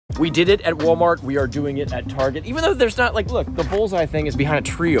We did it at Walmart. We are doing it at Target. Even though there's not, like, look, the bullseye thing is behind a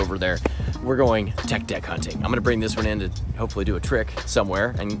tree over there. We're going tech deck hunting. I'm gonna bring this one in to hopefully do a trick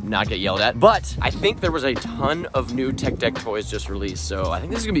somewhere and not get yelled at. But I think there was a ton of new tech deck toys just released, so I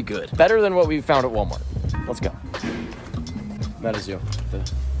think this is gonna be good. Better than what we found at Walmart. Let's go. That is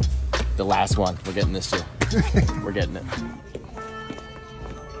the last one. We're getting this too. We're getting it.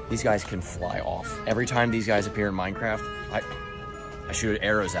 These guys can fly off. Every time these guys appear in Minecraft, I shoot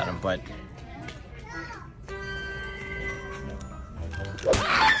arrows at them, but... Is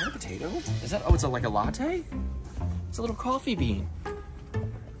that a potato? Is that, oh, it's like a latte? It's a little coffee bean.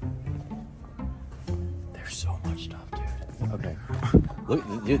 There's so much stuff, dude. Okay.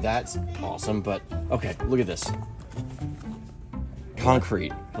 Look, dude, that's awesome, but, okay, look at this.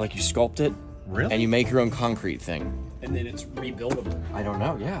 Concrete, like you sculpt it. Really? And you make your own concrete thing. And then it's rebuildable. I don't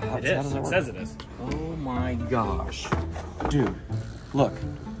know, yeah. How does that work? It says it is. Oh my gosh. Dude, look,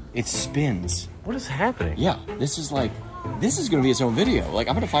 it spins. What is happening? Yeah, this is gonna be its own video. Like,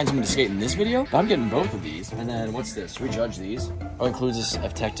 I'm gonna find someone to skate in this video, but I'm getting both of these. And then, what's this? Should we judge these? Oh, includes this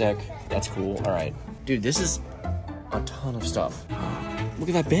tech deck. That's cool, all right. Dude, this is a ton of stuff. Look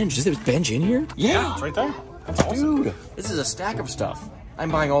at that bench. Is there a bench in here? Yeah. It's right there. That's awesome. Dude, this is a stack of stuff. I'm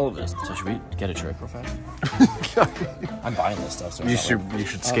buying all of this. So should we get a trick real fast? I'm buying this stuff. So you should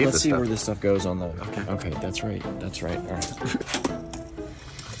skate let's this see stuff. where this stuff goes on the... Okay, that's right. That's right. All right.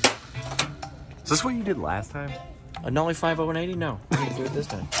 Is this what you did last time? A Nollie 50180? No. We didn't do it this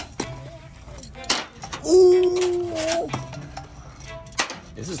time. Ooh!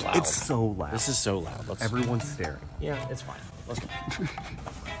 This is loud. It's so loud. This is so loud. Everyone's staring. Yeah, it's fine. Let's go. Dude.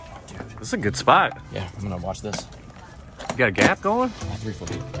 This is a good spot. Yeah, I'm gonna watch this. You got a gap going? 3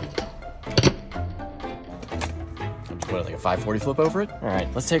 flip. I'm just put like a 540 flip over it. All right,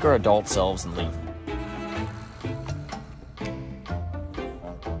 let's take our adult selves and leave.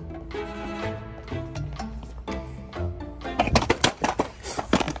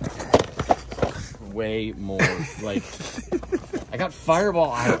 Way more like I got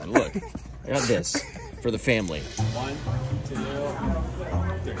Fireball Island. Look, I got this for the family. 1, 2,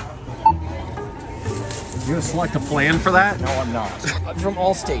 3. You gonna select a plan for that? No, I'm not. I'm from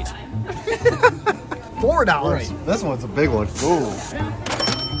Allstate. $4. Right. This one's a big one. Ooh.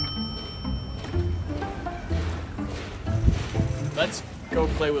 Let's go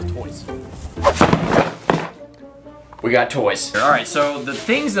play with toys. We got toys. All right, so the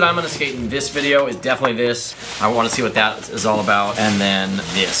things that I'm gonna skate in this video is definitely this. I wanna see what that is all about. And then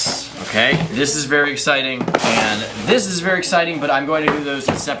this, okay? This is very exciting, and this is very exciting, but I'm going to do those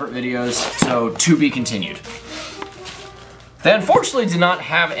in separate videos, so to be continued. They unfortunately did not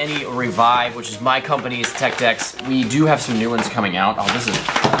have any Revive, which is my company's tech decks. We do have some new ones coming out. Oh,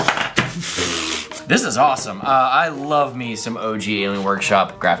 this is awesome. I love me some OG Alien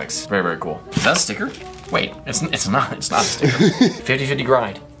Workshop graphics. Very, very cool. Is that a sticker? Wait, it's not a sticker. 50-50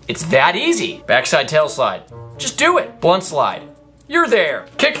 grind. It's that easy. Backside tail slide. Just do it. Blunt slide. You're there.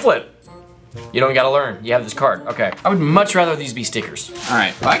 Kickflip. You don't gotta learn. You have this card. Okay. I would much rather these be stickers. All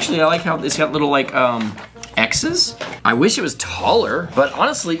right. Well, actually, I like how this got little like X's. I wish it was taller, but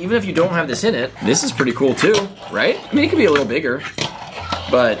honestly, even if you don't have this in it, this is pretty cool too, right? I mean, it could be a little bigger,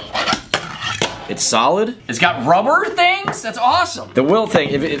 but it's solid. It's got rubber things. That's awesome. The will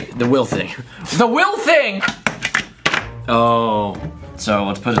thing. The will thing. The will thing. Oh, so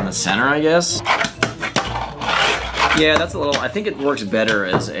let's put it in the center, I guess. Yeah, that's a little. I think it works better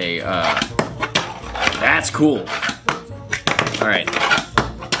as a. That's cool. All right.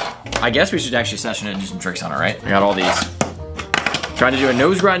 I guess we should actually session it and do some tricks on it, right? I got all these. Trying to do a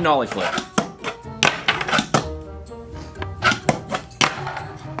nose grind nollie flip.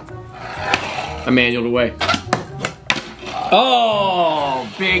 I manualed away. Oh,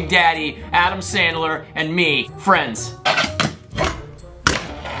 Big Daddy, Adam Sandler, and me, friends.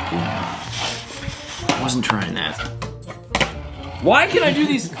 I wasn't trying that. Why can I do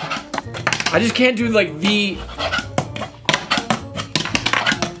these? I just can't do like the...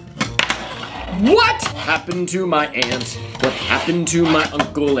 What happened to my aunt? What happened to my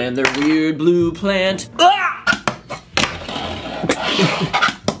uncle and their weird blue plant? Ah!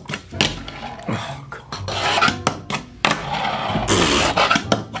 Oh, God.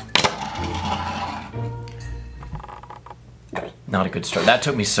 Not a good start. That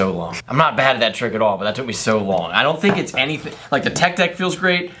took me so long. I'm not bad at that trick at all, but that took me so long. I don't think it's anything. Like the tech deck feels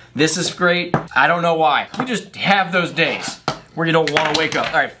great. This is great. I don't know why. We just have those days where you don't want to wake up.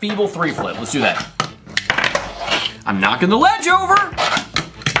 All right, feeble 3 flip. Let's do that. I'm knocking the ledge over.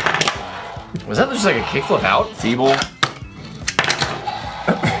 Was that just like a kick flip out? Feeble.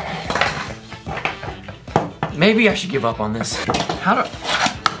 Maybe I should give up on this. How do...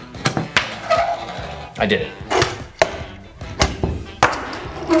 I did it.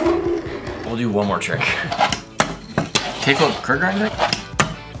 We'll do one more trick. Kickflip curd grinder.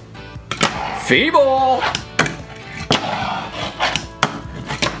 Feeble!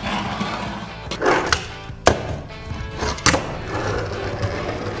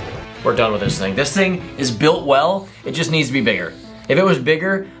 We're done with this thing. This thing is built well, it just needs to be bigger. If it was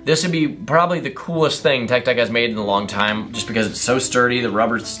bigger, this would be probably the coolest thing Tech Deck has made in a long time, just because it's so sturdy, the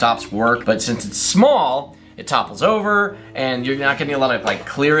rubber stops work, but since it's small, it topples over, and you're not getting a lot of like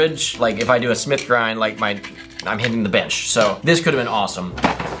clearage. Like if I do a Smith grind, like I'm hitting the bench. So this could have been awesome.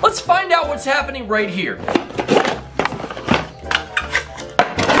 Let's find out what's happening right here.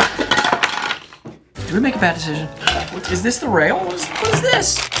 Did we make a bad decision? Is this the rail? What is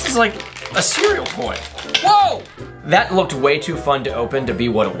this? This is like a cereal toy. Whoa! That looked way too fun to open to be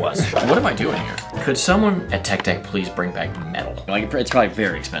what it was. What am I doing here? Could someone at Tech Deck please bring back metal? Like, it's probably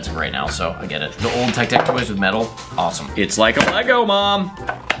very expensive right now, so I get it. The old Tech Deck toys with metal, awesome. It's like a Lego, Mom.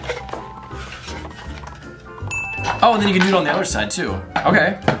 Oh, and then you can do it on the other side too.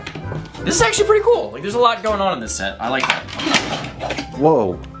 Okay. This is actually pretty cool. Like, there's a lot going on in this set. I like that.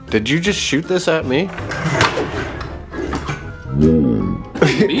 Whoa, did you just shoot this at me?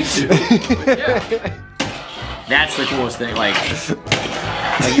 Me too. Yeah. That's the coolest thing. Like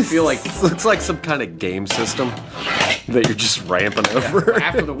you feel like this looks like some kind of game system that you're just ramping over.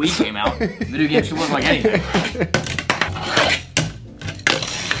 After the Wii came out, video games could look like anything.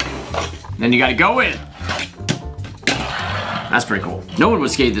 Then you gotta go in. That's pretty cool. No one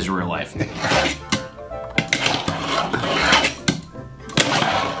would skate this in real life.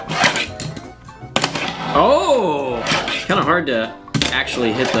 Oh, it's kind of hard to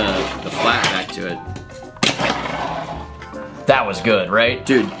actually hit the flat back to it. That was good, right?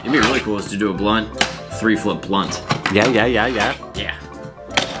 Dude, it'd be really cool is to do a blunt, 3-flip blunt. Yeah. Yeah.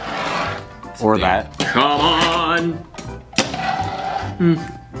 Or that. Come on!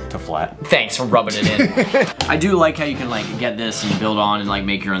 To flat. Thanks for rubbing it in. I do like how you can like get this and build on and like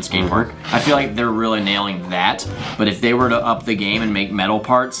make your own skate park. I feel like they're really nailing that, but if they were to up the game and make metal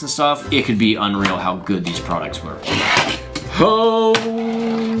parts and stuff, it could be unreal how good these products were. Oh,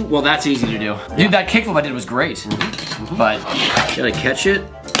 well that's easy to do. Dude, that kickflip I did was great, but you gotta catch it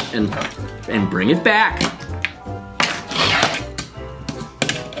and bring it back.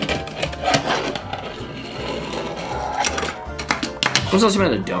 What's also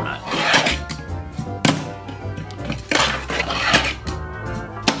about a donut?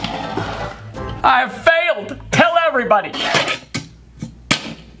 I have failed! Tell everybody!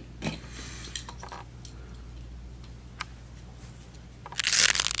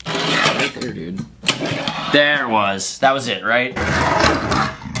 Right there, dude. There it was. That was it, right?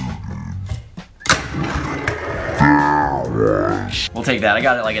 We'll take that. I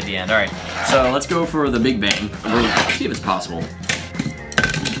got it like at the end. Alright. So let's go for the Big Bang. We'll see if it's possible.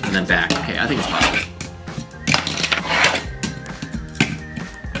 And then back. Okay, I think it's possible.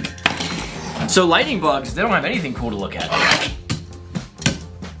 So lightning bugs, they don't have anything cool to look at.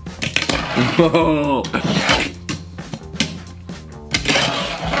 Whoa.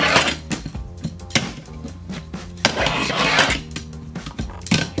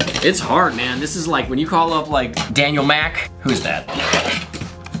 It's hard, man. This is like when you call up like Daniel Mack. Who's that?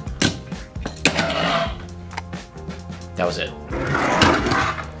 That was it.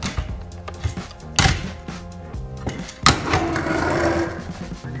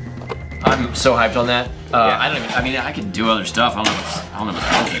 I'm so hyped on that. Yeah. I mean, I could do other stuff. I don't know if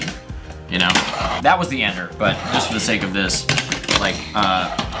it's open. You know? That was the ender, but just for the sake of this, like,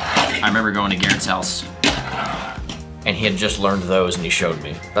 I remember going to Garrett's house, and he had just learned those, and he showed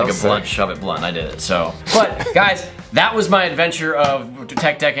me. Like a blunt, shove it blunt, I did it, so. But, guys, that was my adventure of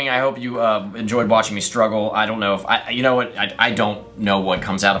tech decking. I hope you enjoyed watching me struggle. I don't know if, you know what, I don't know what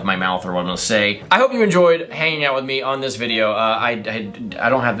comes out of my mouth or what I'm gonna say. I hope you enjoyed hanging out with me on this video. I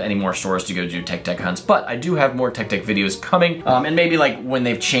don't have any more stores to go do tech deck hunts, but I do have more tech deck videos coming, and maybe like when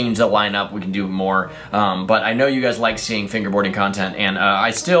they've changed the lineup, we can do more. But I know you guys like seeing fingerboarding content, and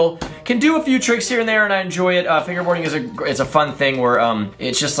I still can do a few tricks here and there, and I enjoy it. Fingerboarding is it's a fun thing where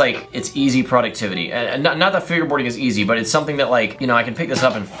it's just like, it's easy productivity. And not that fingerboarding is easy, but it's something that, like, you know, I can pick this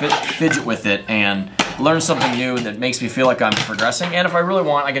up and fidget with it and learn something new that makes me feel like I'm progressing. And if I really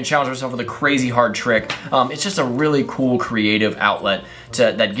want, I can challenge myself with a crazy hard trick. It's just a really cool creative outlet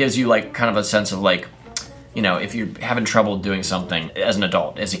that gives you like kind of a sense of like, you know, if you're having trouble doing something as an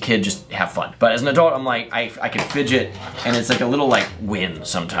adult, as a kid, just have fun. But as an adult, I'm like, I can fidget, and it's like a little like win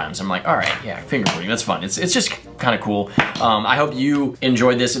sometimes. I'm like, all right, yeah, fingerboarding, that's fun. It's just kind of cool. I hope you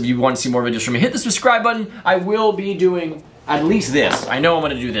enjoyed this. If you want to see more videos from me, hit the subscribe button. I will be doing at least this. I know I'm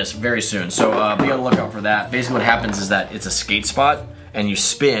gonna do this very soon, so be on the lookout for that. Basically what happens is that it's a skate spot, and you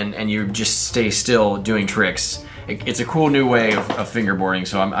spin, and you just stay still doing tricks. It's a cool new way of fingerboarding,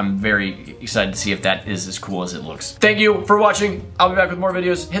 so I'm very excited to see if that is as cool as it looks. Thank you for watching. I'll be back with more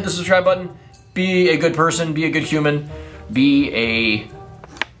videos. Hit the subscribe button. Be a good person, be a good human, be a...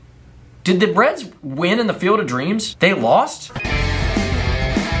 Did the Reds win in the Field of Dreams? They lost?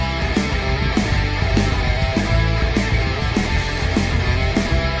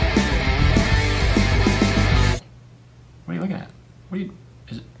 What are you looking at? What are you,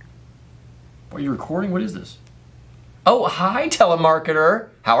 is it, what are you recording? What is this? Oh, hi, telemarketer.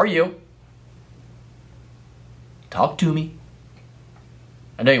 How are you? Talk to me.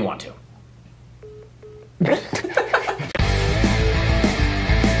 I know you want to.